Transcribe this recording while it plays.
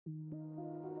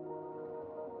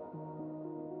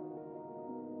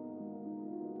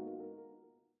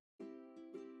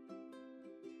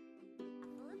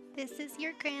This is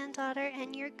your granddaughter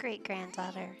and your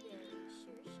great-granddaughter,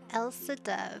 Elsa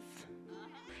Dove.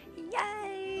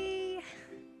 Yay!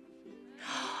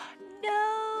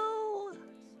 No!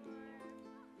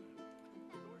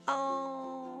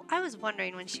 Oh, I was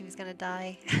wondering when she was gonna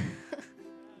die.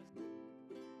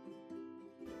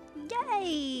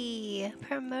 Yay!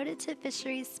 Promoted to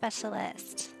fisheries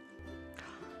specialist.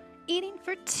 Eating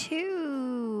for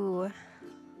 2.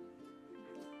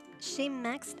 She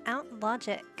maxed out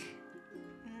logic.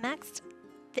 Maxed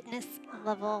fitness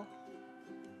level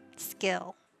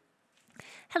skill.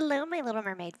 Hello, my little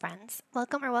mermaid friends.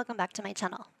 Welcome or welcome back to my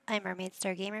channel. I'm Mermaid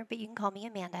Star Gamer, but you can call me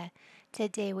Amanda.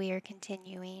 Today we are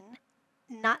continuing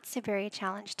Notsoberry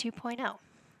Challenge 2.0.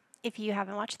 If you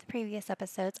haven't watched the previous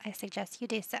episodes, I suggest you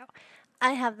do so.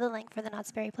 I have the link for the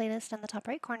Notsoberry playlist in the top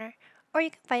right corner, or you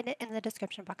can find it in the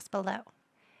description box below.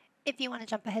 If you want to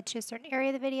jump ahead to a certain area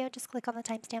of the video, just click on the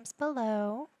timestamps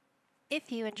below. If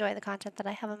you enjoy the content that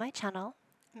I have on my channel,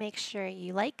 make sure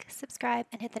you like, subscribe,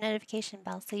 and hit the notification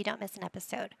bell so you don't miss an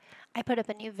episode. I put up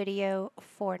a new video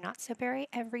for Notsoberry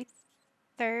every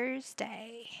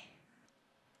Thursday.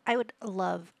 I would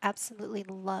love, absolutely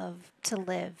love to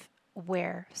live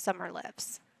where Summer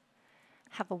lives.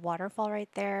 Have a waterfall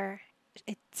right there.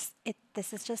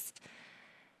 This is just,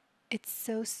 it's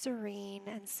so serene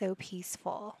and so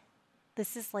peaceful.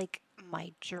 This is like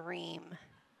my dream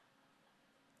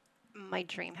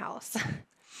house.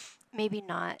 Maybe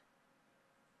not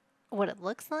what it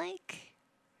looks like.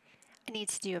 I need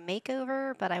to do a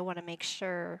makeover, but I want to make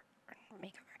sure, I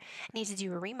need to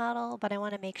do a remodel, but I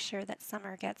want to make sure that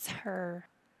Summer gets her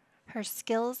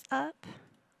skills up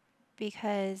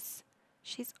because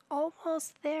she's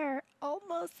almost there,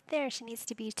 She needs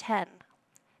to be 10,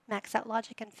 max out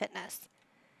logic and fitness.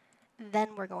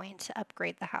 Then we're going to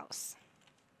upgrade the house.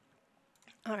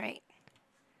 All right,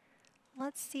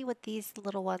 let's see what these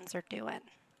little ones are doing.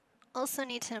 Also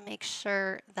need to make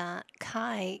sure that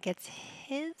Kai gets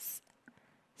his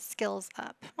skills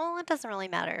up. Well, it doesn't really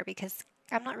matter because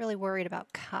I'm not really worried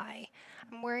about Kai.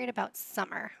 I'm worried about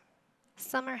Summer.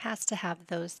 Summer has to have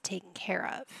those taken care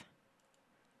of.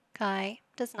 Kai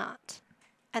does not.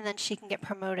 And then she can get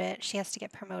promoted. She has to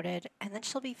get promoted, and then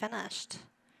she'll be finished.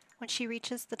 When she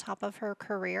reaches the top of her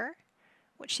career,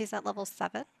 which she's at level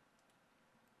 7,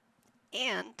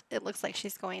 and it looks like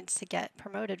she's going to get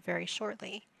promoted very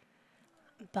shortly.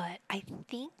 But I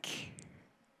think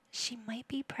she might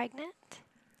be pregnant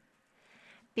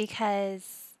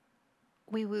because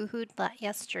we woohooed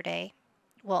yesterday.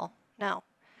 Well, no,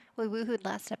 we woohooed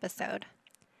last episode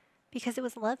because it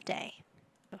was Love Day.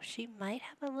 So she might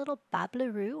have a little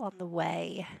bablaroo on the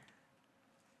way.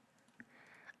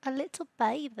 A little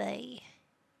baby.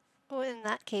 Well, in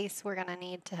that case, we're going to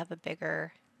need to have a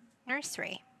bigger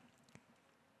nursery.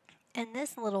 And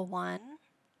this little one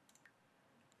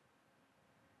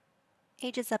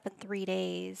ages up in 3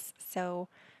 days, so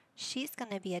she's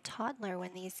going to be a toddler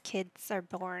when these kids are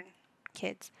born.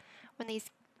 When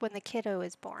the kiddo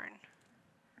is born.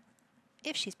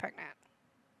 If she's pregnant.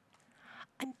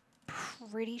 I'm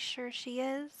pretty sure she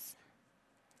is.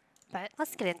 But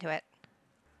let's get into it.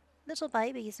 Little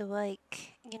baby's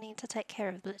awake. You need to take care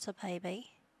of the little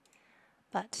baby.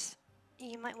 But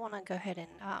you might want to go ahead and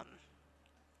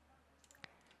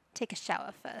take a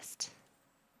shower first.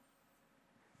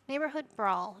 Neighborhood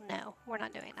brawl. No, we're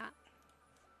not doing that.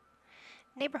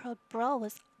 Neighborhood brawl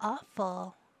was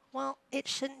awful. Well, it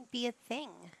shouldn't be a thing.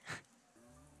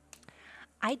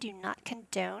 I do not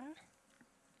condone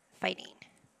fighting.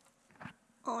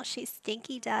 Oh, she's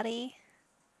stinky, Daddy.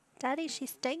 Daddy,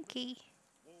 she's stinky.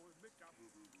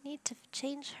 Need to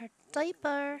change her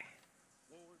diaper.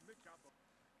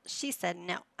 She said,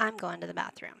 no, I'm going to the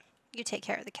bathroom. You take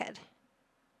care of the kid.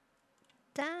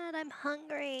 Dad, I'm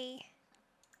hungry.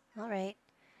 All right.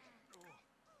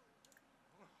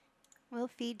 We'll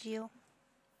feed you.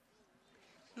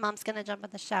 Mom's going to jump in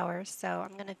the shower, so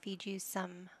I'm going to feed you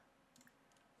some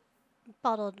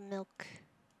bottled milk.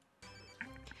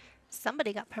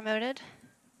 Somebody got promoted.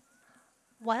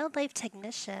 Wildlife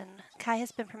technician. Kai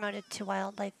has been promoted to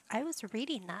wildlife. I was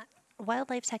reading that.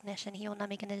 Wildlife technician. He will now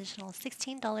make an additional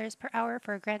 $16 per hour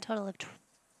for a grand total of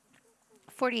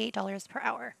 $48 per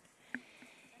hour.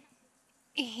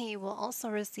 He will also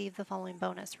receive the following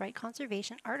bonus. Write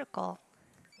conservation article.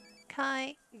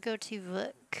 Kai, go to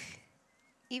work.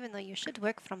 Even though you should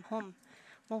work from home.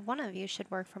 Well, one of you should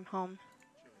work from home.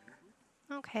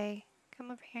 Okay,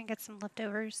 come over here and get some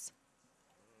leftovers.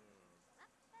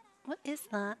 What is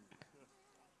that?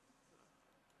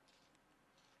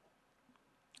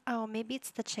 Oh, maybe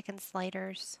it's the chicken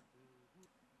sliders.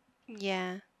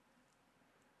 Yeah.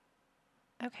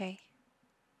 Okay.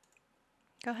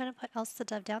 Go ahead and put Elsa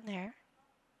Dove down there.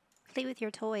 Play with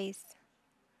your toys.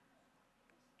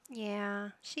 Yeah,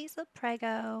 she's a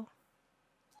prego.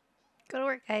 Go to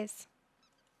work, guys.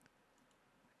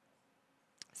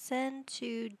 Send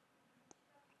to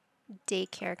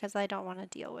daycare because I don't want to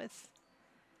deal with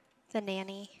the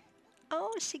nanny.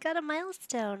 Oh, she got a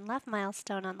milestone. Left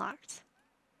milestone unlocked.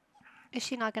 Is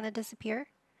she not going to disappear?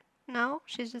 No,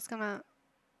 she's just going to...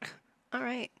 All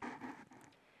right.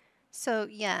 So,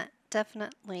 yeah,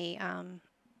 definitely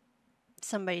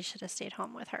somebody should have stayed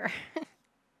home with her.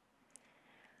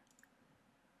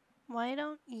 Why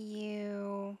don't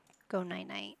you go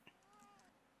night-night?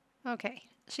 Okay,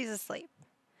 she's asleep.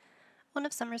 One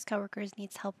of Summer's coworkers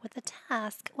needs help with a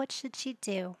task. What should she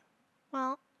do?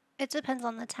 Well, it depends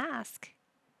on the task.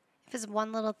 If it's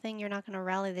one little thing, you're not going to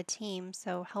rally the team,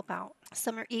 so help out.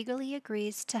 Summer eagerly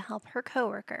agrees to help her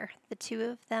coworker. The two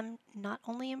of them not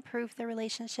only improve their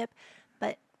relationship,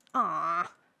 but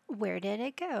where did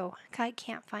it go? Kai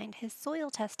can't find his soil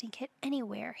testing kit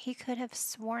anywhere. He could have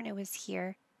sworn it was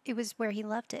here. It was where he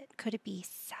left it. Could it be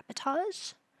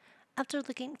sabotage? After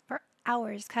looking for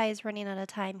hours, Kai is running out of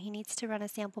time. He needs to run a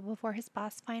sample before his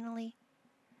boss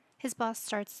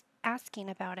starts asking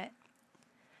about it.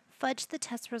 Fudge the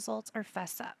test results or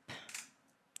fess up.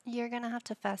 You're gonna have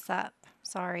to fess up.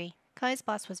 Sorry. Kai's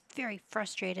boss was very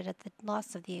frustrated at the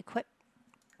loss of the equipment.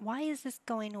 Why is this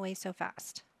going away so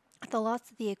fast? At the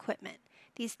loss of the equipment.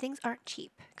 These things aren't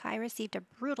cheap. Kai received a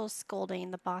brutal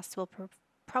scolding. The boss will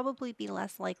probably be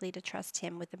less likely to trust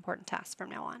him with important tasks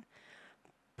from now on.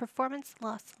 Performance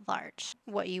loss large.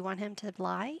 What, you want him to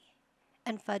lie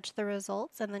and fudge the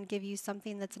results and then give you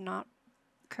something that's not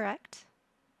correct?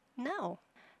 No.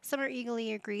 Summer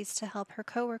eagerly agrees to help her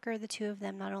coworker. The two of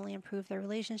them not only improve their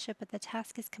relationship, but the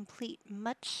task is completed,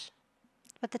 much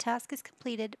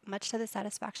to the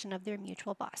satisfaction of their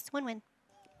mutual boss. Win-win.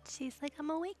 She's like, I'm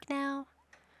awake now.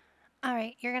 All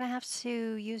right, you're gonna have to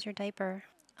use your diaper.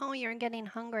 Oh, you're getting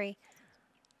hungry.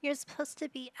 You're supposed to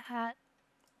be at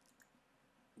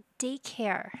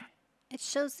daycare. It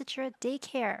shows that you're at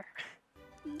daycare.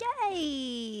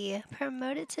 Yay!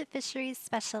 Promoted to fisheries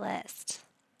specialist.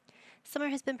 Summer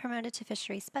has been promoted to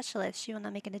fisheries specialist. She will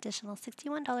now make an additional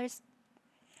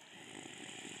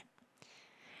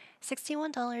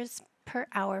 $61 per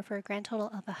hour for a grand total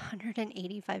of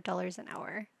 $185 an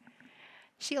hour.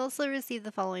 She also received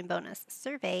the following bonus.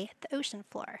 Survey the ocean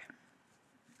floor.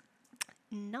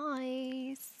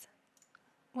 Nice.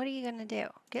 What are you going to do?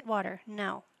 Get water?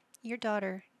 No. Your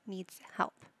daughter needs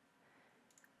help.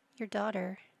 Your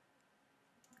daughter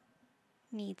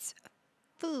needs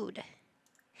food.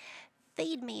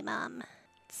 Feed me, Mom.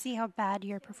 See how bad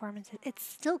your performance is. It's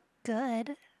still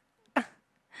good.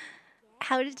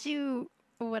 How did you...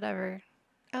 Whatever.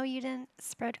 Oh, you didn't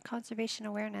spread conservation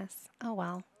awareness. Oh,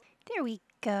 well. There we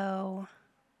go.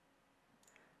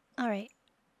 All right.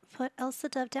 Put Elsa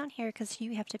Dove down here because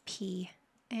you have to pee.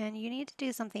 And you need to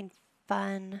do something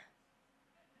fun.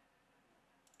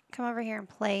 Come over here and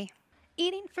play.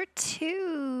 Eating for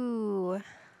two.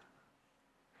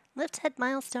 Lift head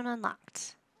milestone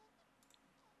unlocked.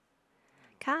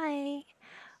 Kai,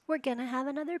 we're gonna have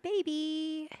another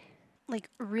baby. Like,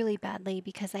 really badly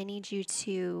because I need you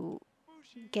to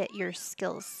get your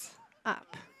skills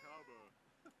up.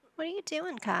 What are you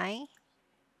doing, Kai?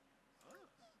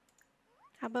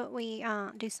 How about we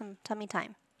do some tummy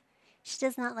time? She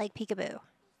does not like peekaboo.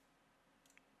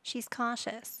 She's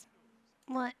cautious.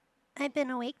 What? I've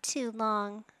been awake too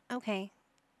long. Okay,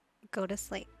 go to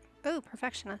sleep. Oh,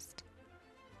 perfectionist.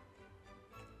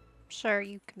 Sure,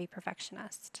 you can be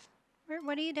perfectionist.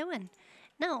 What are you doing?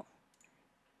 No.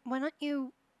 Why don't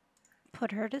you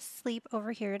put her to sleep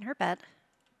over here in her bed?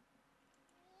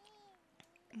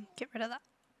 Get rid of that.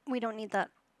 We don't need that.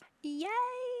 Yay!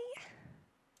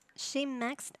 She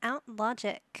maxed out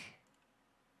logic.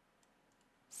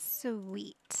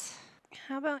 Sweet.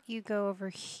 How about you go over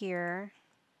here?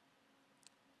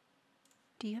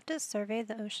 Do you have to survey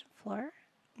the ocean floor?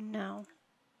 No.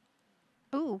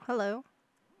 Ooh, hello.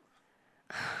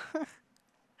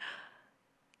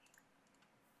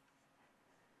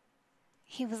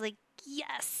 He was like,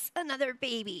 yes, another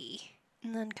baby.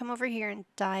 And then come over here and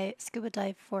scuba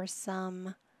dive for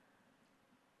some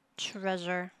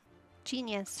treasure.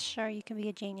 Genius. Sure, you can be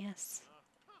a genius.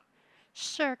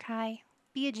 Sure, Kai.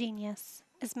 Be a genius.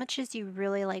 As much as you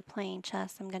really like playing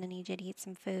chess, I'm gonna need you to eat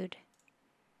some food.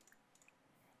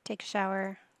 Take a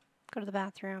shower. Go to the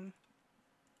bathroom.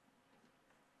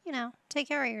 You know, take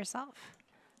care of yourself.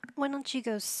 Why don't you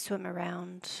go swim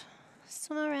around?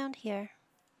 Swim around here.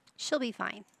 She'll be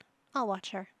fine. I'll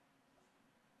watch her.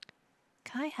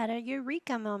 Kai had a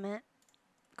eureka moment.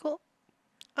 Cool.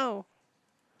 Oh,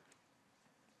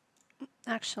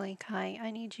 Actually, Kai,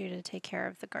 I need you to take care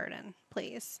of the garden,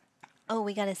 please. Oh,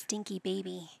 we got a stinky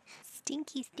baby.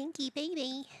 Stinky, stinky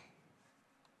baby.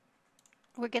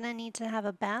 We're gonna need to have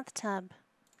a bathtub.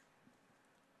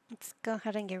 Let's go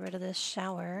ahead and get rid of this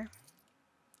shower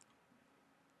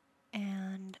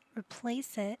and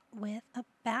replace it with a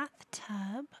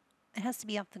bathtub. It has to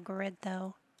be off the grid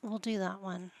though. We'll do that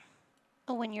one.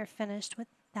 Oh, when you're finished with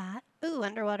that. Ooh,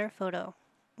 underwater photo.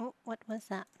 Oh, what was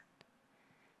that?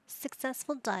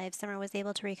 Successful dive. Summer was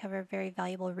able to recover very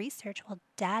valuable research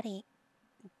data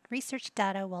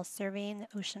while surveying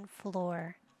the ocean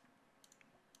floor.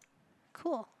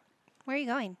 Cool. Where are you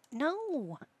going?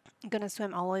 No! I'm gonna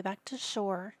swim all the way back to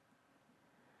shore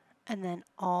and then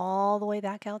all the way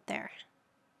back out there.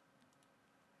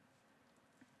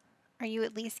 Are you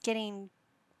at least getting...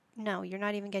 No, you're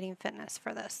not even getting fitness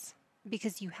for this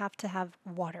because you have to have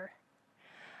water.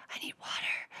 I need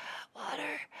water,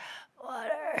 water,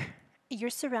 water. You're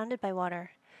surrounded by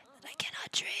water that I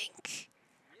cannot drink.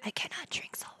 I cannot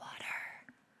drink salt water.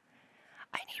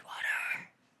 I need water.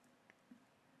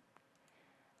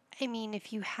 I mean,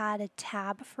 if you had a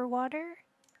tab for water.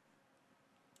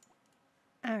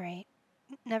 All right,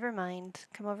 never mind.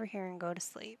 Come over here and go to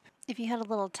sleep. If you had a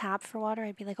little tab for water,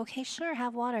 I'd be like, okay, sure,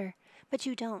 have water. But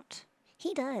you don't.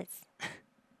 He does.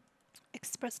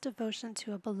 Express devotion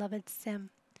to a beloved sim.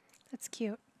 That's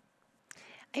cute.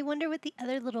 I wonder what the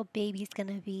other little baby's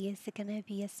gonna be. Is it gonna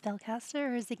be a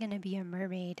spellcaster or is it gonna be a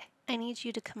mermaid? I need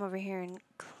you to come over here and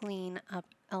clean up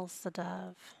Elsa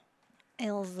Dove.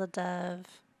 Elsa Dove.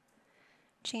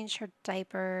 Change her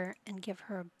diaper and give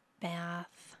her a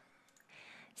bath.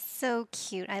 So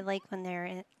cute. I like when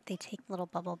they take little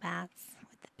bubble baths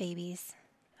with the babies.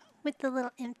 With the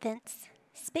little infants.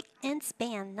 Spick and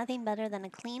span. Nothing better than a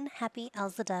clean, happy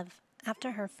Elsa Dove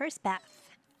after her first bath.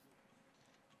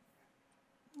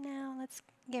 Now let's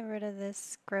get rid of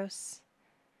this gross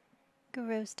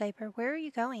diaper. Where are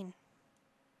you going?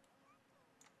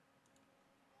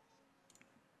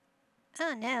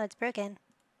 Oh no, it's broken.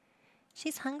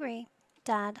 She's hungry,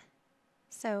 Dad.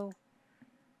 So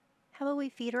how about we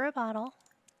feed her a bottle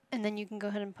and then you can go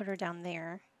ahead and put her down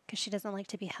there because she doesn't like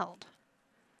to be held.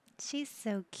 She's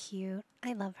so cute.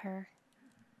 I love her.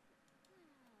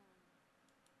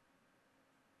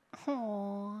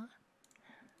 Aww.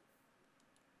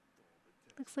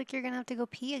 Looks like you're gonna have to go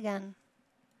pee again.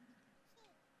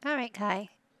 Alright, Kai.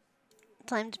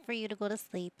 Time for you to go to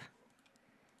sleep.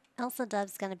 Elsa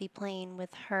Dove's gonna be playing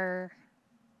with her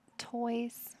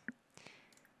toys.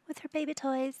 With her baby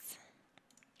toys.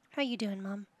 How you doing,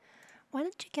 Mom? Why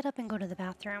don't you get up and go to the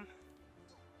bathroom?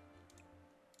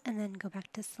 And then go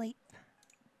back to sleep.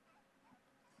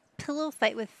 Pillow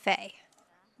fight with Faye.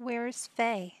 Where's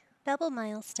Faye? Double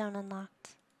milestone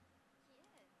unlocked.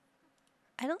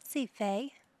 I don't see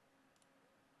Faye.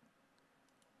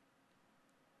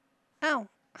 Oh.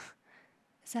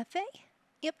 Is that Faye?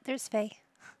 Yep, there's Faye.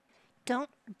 Don't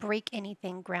break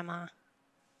anything, Grandma.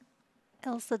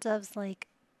 Elsa Dove's like,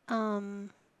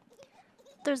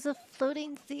 there's a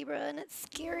floating zebra and it's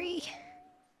scary.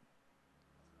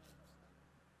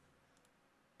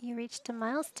 You reached a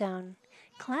milestone.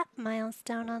 Clap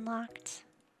milestone unlocked.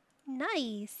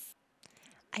 Nice.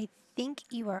 I think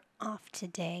you are off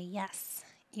today. Yes,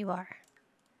 you are.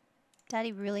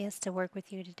 Daddy really has to work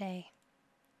with you today.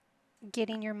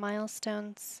 Getting your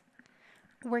milestones.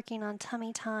 Working on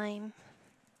tummy time.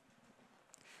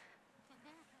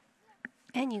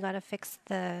 And you gotta fix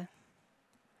the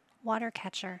water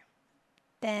catcher.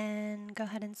 Then go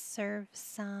ahead and serve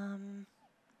some...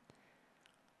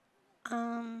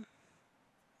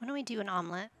 why don't we do an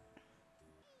omelet?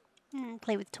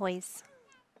 Play with toys.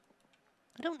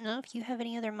 I don't know if you have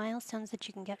any other milestones that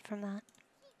you can get from that.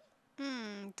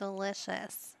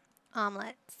 Delicious.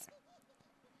 Omelets.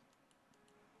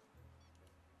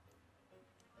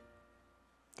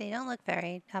 They don't look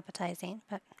very appetizing,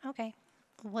 but okay.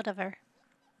 Whatever.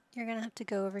 You're gonna have to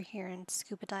go over here and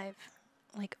scuba dive,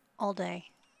 like, all day.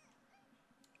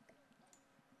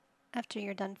 After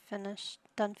you're finished?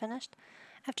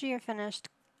 After you're finished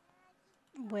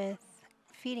with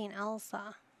feeding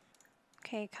Elsa.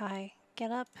 Okay, Kai,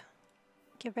 get up,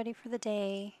 get ready for the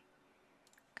day,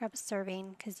 grab a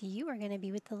serving, because you are going to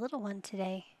be with the little one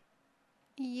today.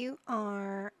 You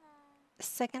are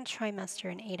second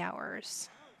trimester in 8 hours.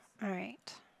 All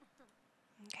right.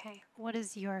 Okay, what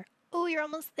is your... Oh, you're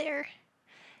almost there.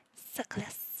 So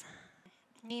close.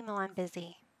 Nemo, I'm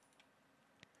busy.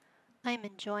 I'm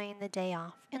enjoying the day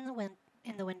off in the winter,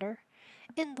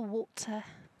 in the water.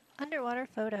 Underwater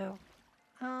photo.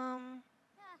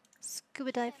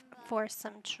 Scuba dive for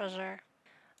some treasure.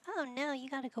 Oh no, you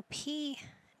gotta go pee.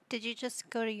 Did you just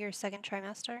go to your second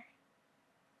trimester?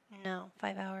 No,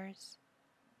 5 hours.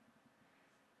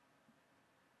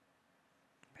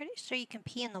 Pretty sure you can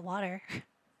pee in the water.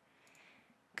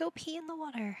 Go pee in the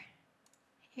water.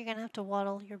 You're gonna have to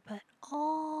waddle your butt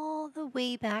all the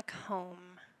way back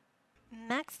home.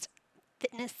 Maxed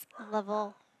fitness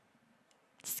level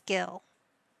skill.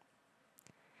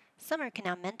 Summer can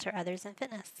now mentor others in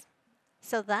fitness.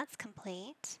 So that's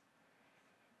complete.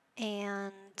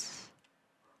 And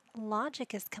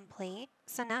logic is complete.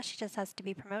 So now she just has to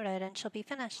be promoted and she'll be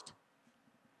finished.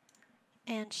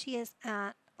 And she is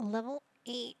at level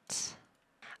 8.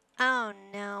 Oh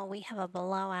no, we have a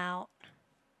blowout.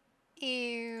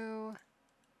 Ew.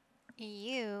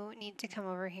 You need to come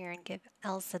over here and give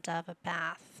Elsa Dove a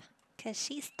bath. Because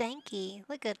she's stanky.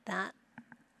 Look at that.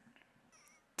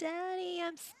 Daddy,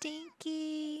 I'm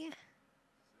stinky.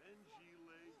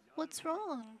 What's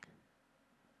wrong?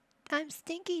 I'm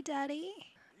stinky, Daddy.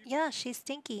 Yeah, she's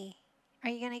stinky. Are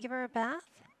you going to give her a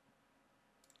bath?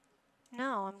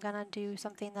 No, I'm going to do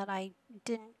something that I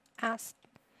didn't ask.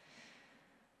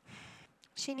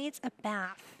 She needs a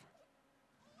bath.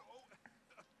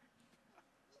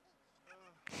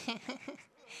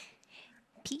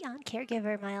 Pee on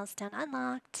caregiver milestone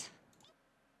unlocked.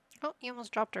 Oh, you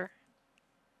almost dropped her.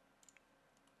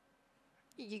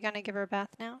 You gonna give her a bath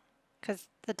now? Because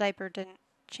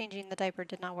changing the diaper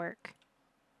did not work.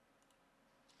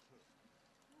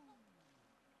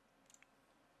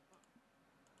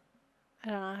 I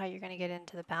don't know how you're gonna get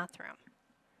into the bathroom.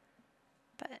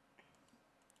 But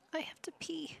I have to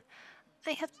pee.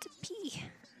 I have to pee.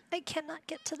 I cannot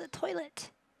get to the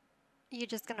toilet. You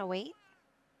just gonna wait?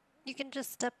 You can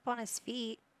just step on his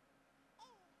feet.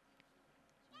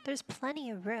 There's plenty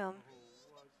of room.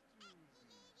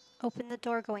 Open the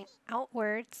door going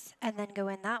outwards and then go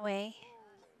in that way.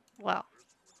 Well,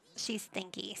 she's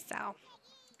stinky, so.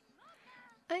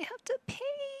 I have to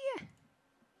pee.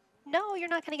 No, you're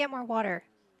not gonna get more water.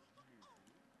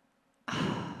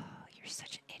 Oh, you're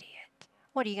such an idiot.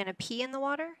 What, are you gonna pee in the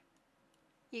water?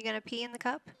 You gonna pee in the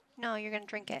cup? No, you're gonna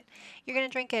drink it. You're gonna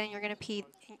drink it and you're gonna pee.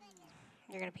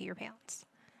 You're gonna pee your pants.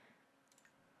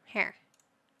 Here,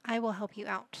 I will help you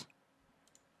out.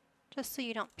 Just so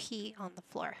you don't pee on the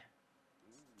floor.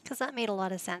 Because that made a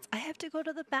lot of sense. I have to go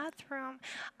to the bathroom.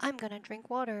 I'm gonna drink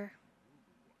water.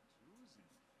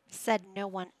 Said no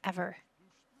one ever.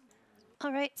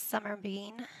 Alright, Summer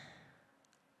Bean.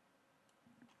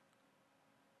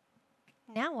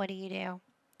 Now what do you do?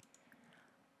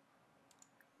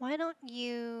 Why don't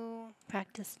you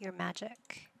practice your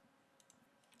magic?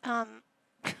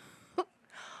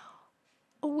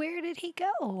 Where did he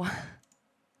go?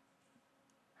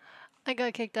 I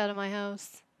got kicked out of my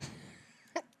house.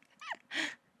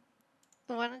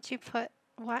 Why don't you put...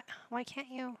 Why can't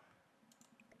you...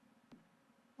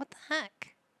 What the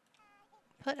heck?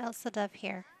 Put Elsa Dove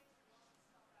here.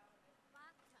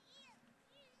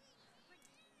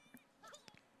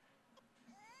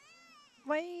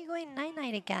 Why are you going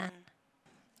night-night again?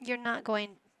 You're not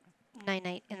going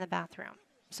night-night in the bathroom.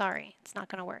 Sorry, it's not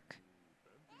gonna work.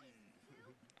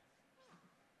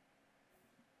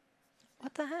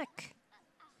 What the heck?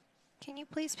 Can you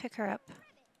please pick her up?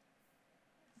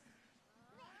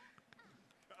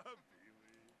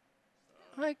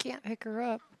 I can't pick her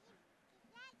up.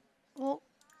 Well,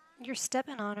 you're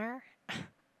stepping on her.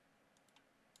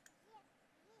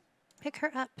 Pick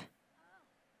her up.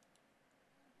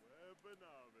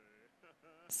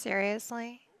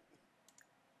 Seriously?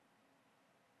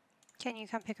 Can you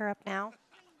come pick her up now?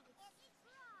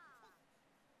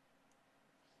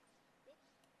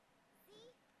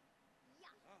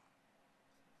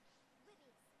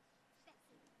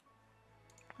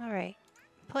 Alright.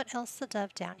 Put Elsa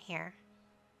Dove down here.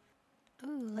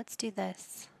 Ooh, let's do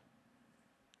this.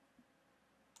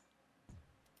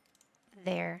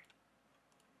 There.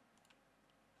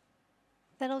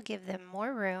 That'll give them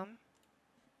more room.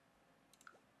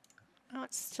 Oh,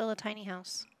 it's still a tiny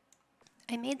house.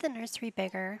 I made the nursery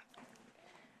bigger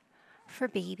for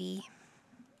baby.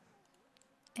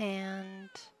 And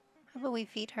how about we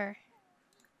feed her?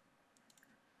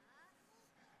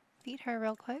 Feed her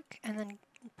real quick and then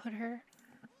put her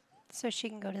so she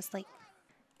can go to sleep.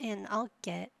 And I'll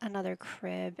get another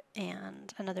crib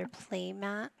and another play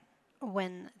mat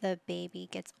when the baby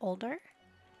gets older.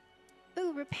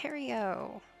 Ooh,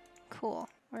 Repario. Cool.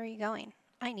 Where are you going?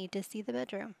 I need to see the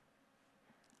bedroom.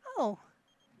 Oh,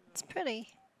 it's pretty.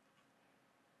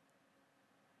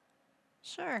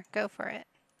 Sure, go for it.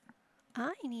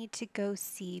 I need to go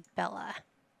see Bella.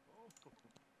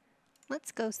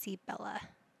 Let's go see Bella.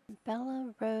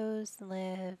 Bella Rose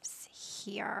lives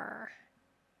here.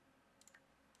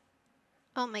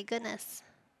 Oh my goodness.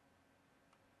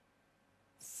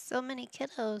 So many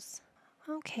kiddos.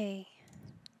 Okay.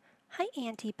 Hi,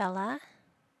 Auntie Bella.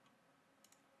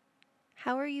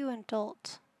 How are you an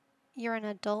adult? You're an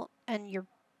adult and your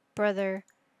brother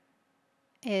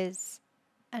is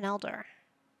an elder.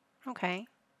 Okay.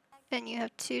 And you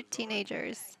have two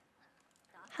teenagers.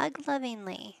 Hug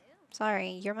lovingly.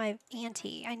 Sorry, you're my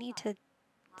auntie. I need to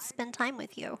spend time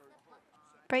with you.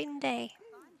 Brighten day.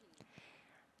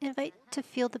 Invite to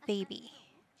feel the baby.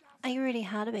 I already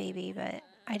had a baby, but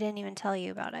I didn't even tell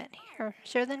you about it. Here,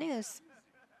 share the news.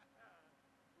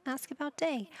 Ask about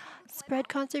day. Spread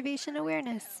conservation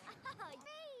awareness.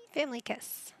 Family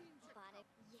kiss.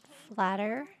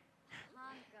 Flatter.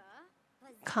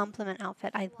 Compliment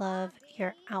outfit. I love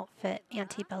your outfit,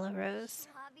 Auntie Bella Rose.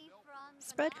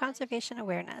 Spread conservation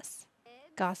awareness.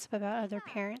 Gossip about other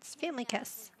parents. Family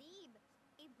kiss.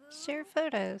 Share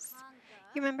photos.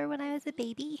 You remember when I was a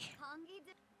baby?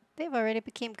 They've already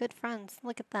become good friends.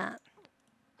 Look at that.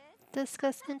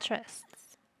 Discuss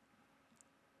interests.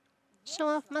 Show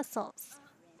off muscles.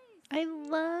 I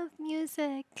love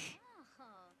music.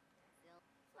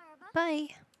 Bye.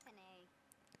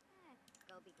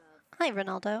 Hi,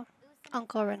 Ronaldo.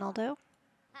 Uncle Ronaldo.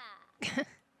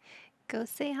 Go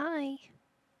say hi.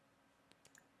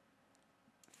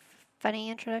 Funny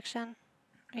introduction.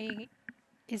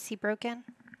 Is he broken?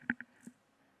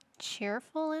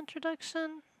 Cheerful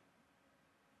introduction.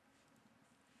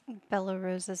 Bella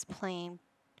Rose is playing.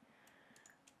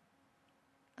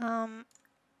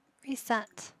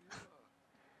 Reset.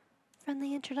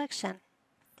 Friendly introduction.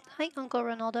 Hi, Uncle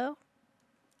Ronaldo.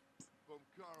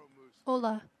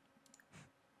 Hola.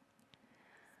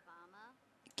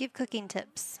 Give cooking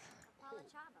tips.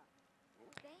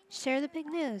 Share the big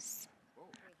news.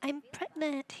 I'm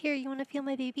pregnant. Here, you want to feel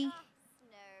my baby?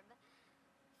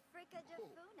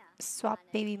 Swap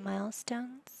baby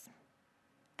milestones.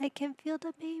 I can feel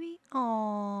the baby.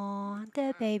 Aww,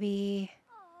 the baby.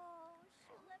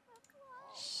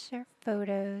 Share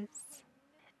photos.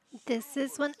 This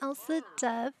is when Elsa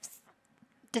Doves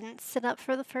didn't sit up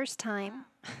for the first time.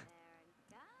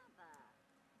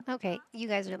 Okay, you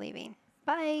guys are leaving.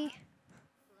 Bye.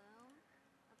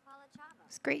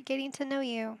 It's great getting to know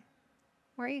you.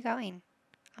 Where are you going?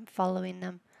 I'm following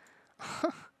them.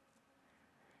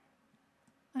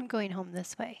 I'm going home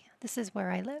this way. This is where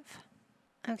I live.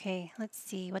 Okay, let's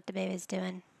see what the baby's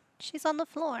doing. She's on the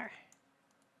floor.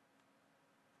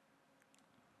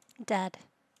 Dead.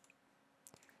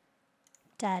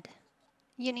 Dead.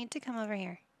 You need to come over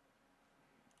here.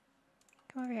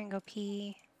 Come over here and go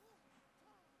pee.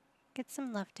 Get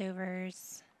some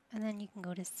leftovers. And then you can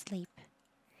go to sleep.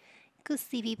 Go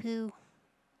sleepy poo.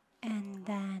 And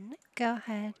then go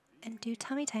ahead and do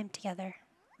tummy time together.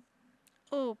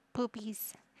 Oh,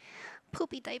 poopies.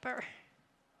 Poopy diaper.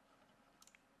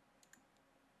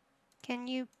 Can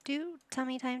you do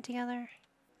tummy time together?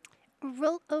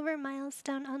 Roll over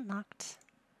milestone unlocked.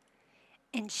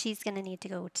 And she's gonna need to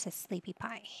go to sleepy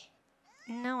pie.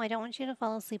 No, I don't want you to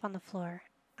fall asleep on the floor.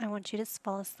 I want you to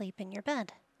fall asleep in your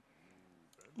bed.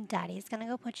 Daddy's gonna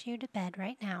go put you to bed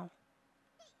right now.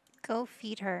 Go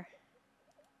feed her.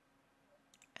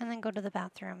 And then go to the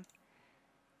bathroom.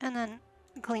 And then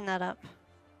clean that up.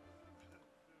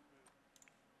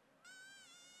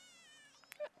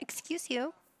 Excuse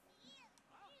you.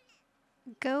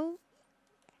 Go.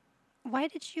 Why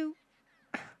did you...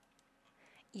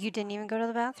 You didn't even go to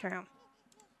the bathroom.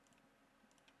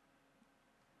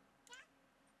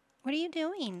 What are you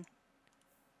doing?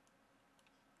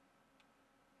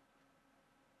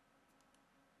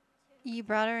 You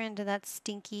brought her into that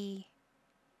stinky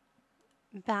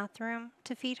bathroom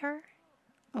to feed her?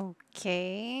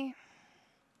 Okay.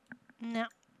 Now,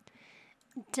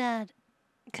 Dad,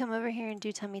 come over here and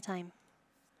do tummy time.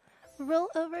 Roll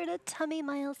over to tummy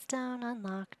milestone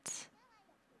unlocked.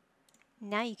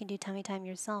 Now you can do tummy time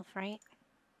yourself, right?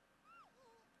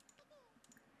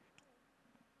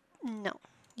 No,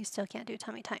 you still can't do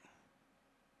tummy time.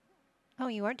 Oh,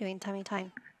 you are doing tummy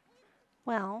time.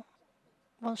 Well,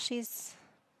 while she's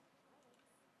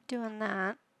doing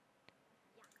that,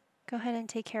 go ahead and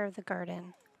take care of the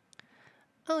garden.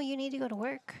 Oh, you need to go to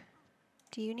work.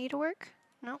 Do you need to work?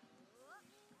 No.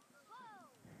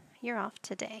 You're off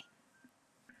today.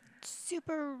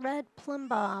 Super red plum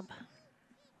bob.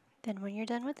 Then when you're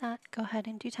done with that, go ahead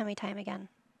and do tummy time again.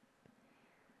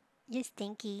 You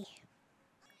stinky.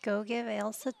 Go give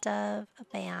Ailsa Dove a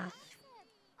bath.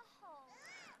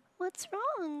 What's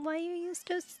wrong? Why are you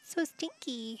so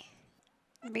stinky?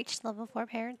 Reached level 4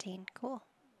 parenting. Cool.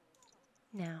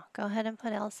 Now, go ahead and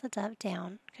put Elsa Dove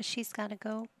down because she's got to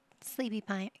go sleepy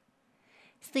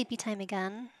time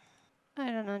again. I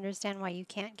don't understand why you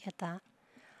can't get that.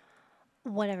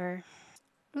 Whatever.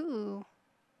 Ooh,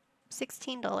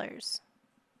 $16.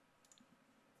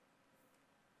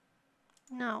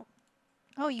 No.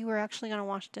 Oh, you were actually going to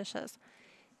wash dishes.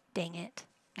 Dang it.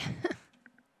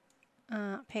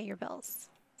 Pay your bills.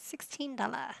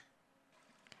 $16.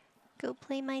 Go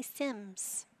play my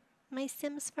Sims. My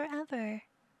Sims forever.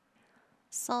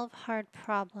 Solve hard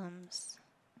problems.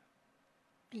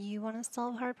 You want to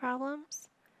solve hard problems?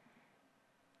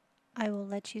 I will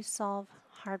let you solve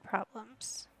hard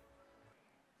problems.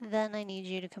 Then I need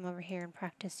you to come over here and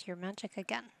practice your magic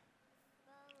again.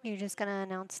 You're just going to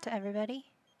announce to everybody?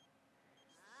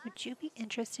 Would you be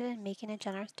interested in making a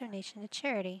generous donation to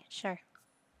charity? Sure.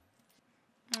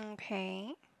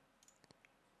 Okay.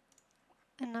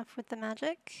 Enough with the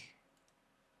magic.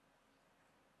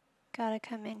 Gotta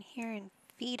come in here and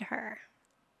feed her.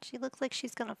 She looks like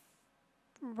she's gonna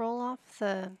roll off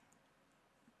the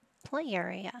play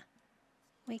area.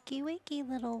 Wakey, wakey,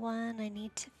 little one. I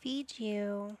need to feed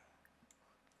you.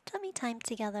 Tummy time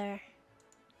together.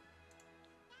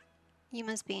 You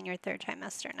must be in your 3rd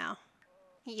trimester now.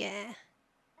 Yeah.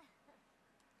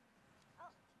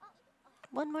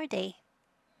 One more day.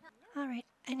 Alright,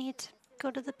 I need to go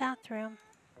to the bathroom.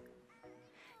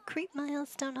 Creep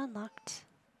milestone unlocked.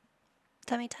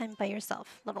 Tummy time by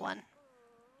yourself, little one.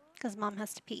 Because mom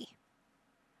has to pee.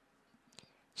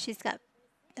 She's got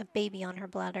a baby on her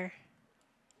bladder.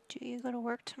 Do you go to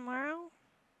work tomorrow?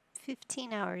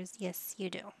 15 hours. Yes, you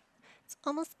do. It's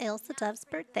almost Ailsa Dove's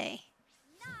birthday.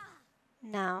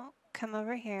 Now, come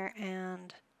over here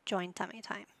and join tummy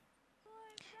time.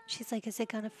 She's like, is it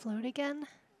gonna float again?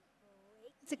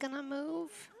 Is it gonna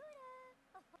move?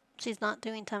 She's not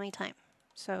doing tummy time.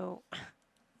 So,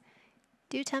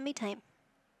 do tummy time.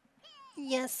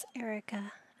 Yes,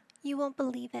 Erica. You won't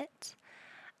believe it.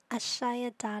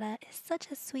 Ashaya Dada is such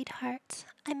a sweetheart.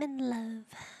 I'm in love.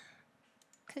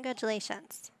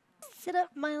 Congratulations. Sit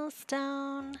up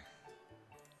milestone.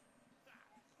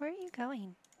 Where are you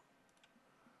going?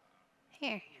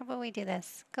 Here, how about we do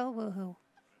this? Go woohoo.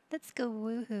 Let's go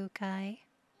woohoo, Kai.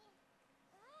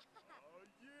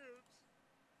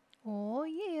 Oh,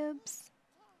 yibs.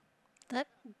 That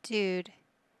dude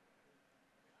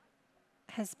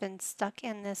has been stuck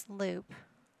in this loop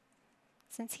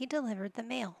since he delivered the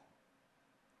mail.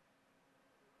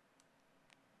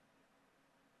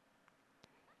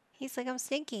 He's like, I'm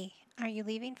stinky. Are you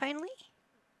leaving finally?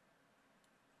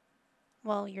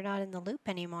 Well, you're not in the loop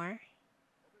anymore.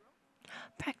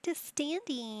 Practice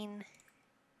standing.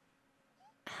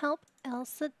 Help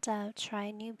Elsa Dove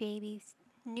try new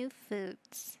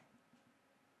foods.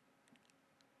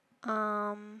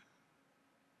 We'll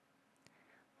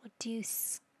do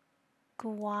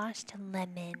squashed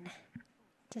lemon.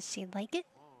 Does she like it?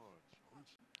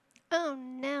 Oh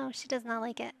no, she does not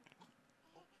like it.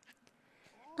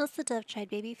 Elsa Dove tried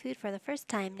baby food for the first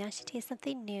time. Now she tastes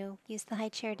something new. Use the high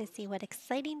chair to see what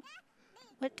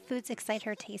foods excite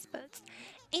her taste buds.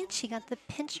 And she got the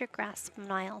pincher grasp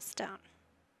milestone.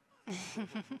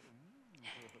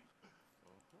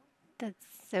 That's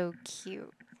so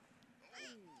cute.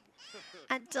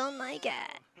 I don't like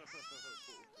it.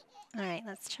 Alright,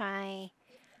 let's try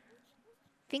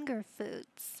finger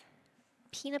foods.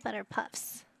 Peanut butter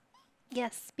puffs.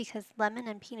 Yes, because lemon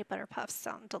and peanut butter puffs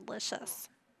sound delicious.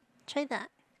 Try that.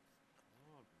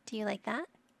 Do you like that?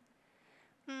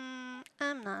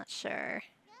 I'm not sure.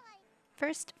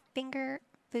 First finger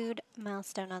food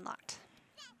milestone unlocked.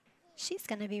 She's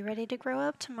gonna be ready to grow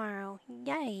up tomorrow.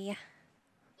 Yay!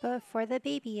 Before the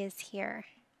baby is here.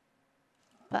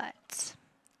 But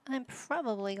I'm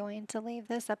probably going to leave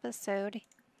this episode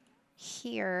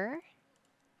here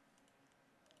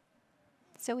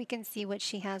so we can see what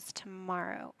she has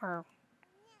tomorrow, or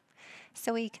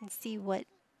so we can see what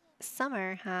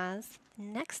Summer has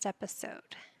next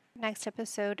episode. Next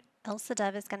episode, Elsa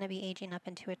Dove is going to be aging up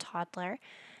into a toddler.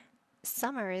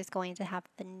 Summer is going to have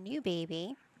the new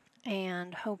baby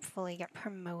and hopefully get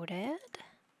promoted.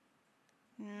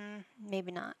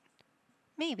 Maybe not.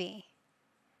 Maybe.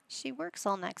 She works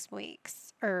all next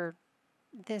week's, or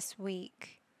this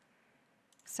week.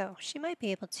 So she might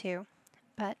be able to.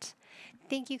 But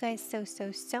thank you guys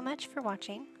so much for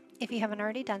watching. If you haven't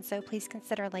already done so, please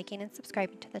consider liking and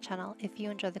subscribing to the channel if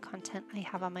you enjoy the content I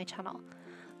have on my channel.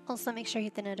 Also, make sure you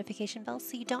hit the notification bell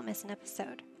so you don't miss an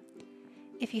episode.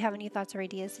 If you have any thoughts or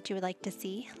ideas that you would like to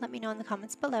see, let me know in the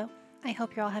comments below. I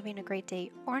hope you're all having a great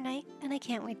day or night, and I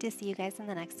can't wait to see you guys in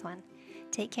the next one.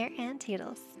 Take care and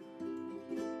toodles.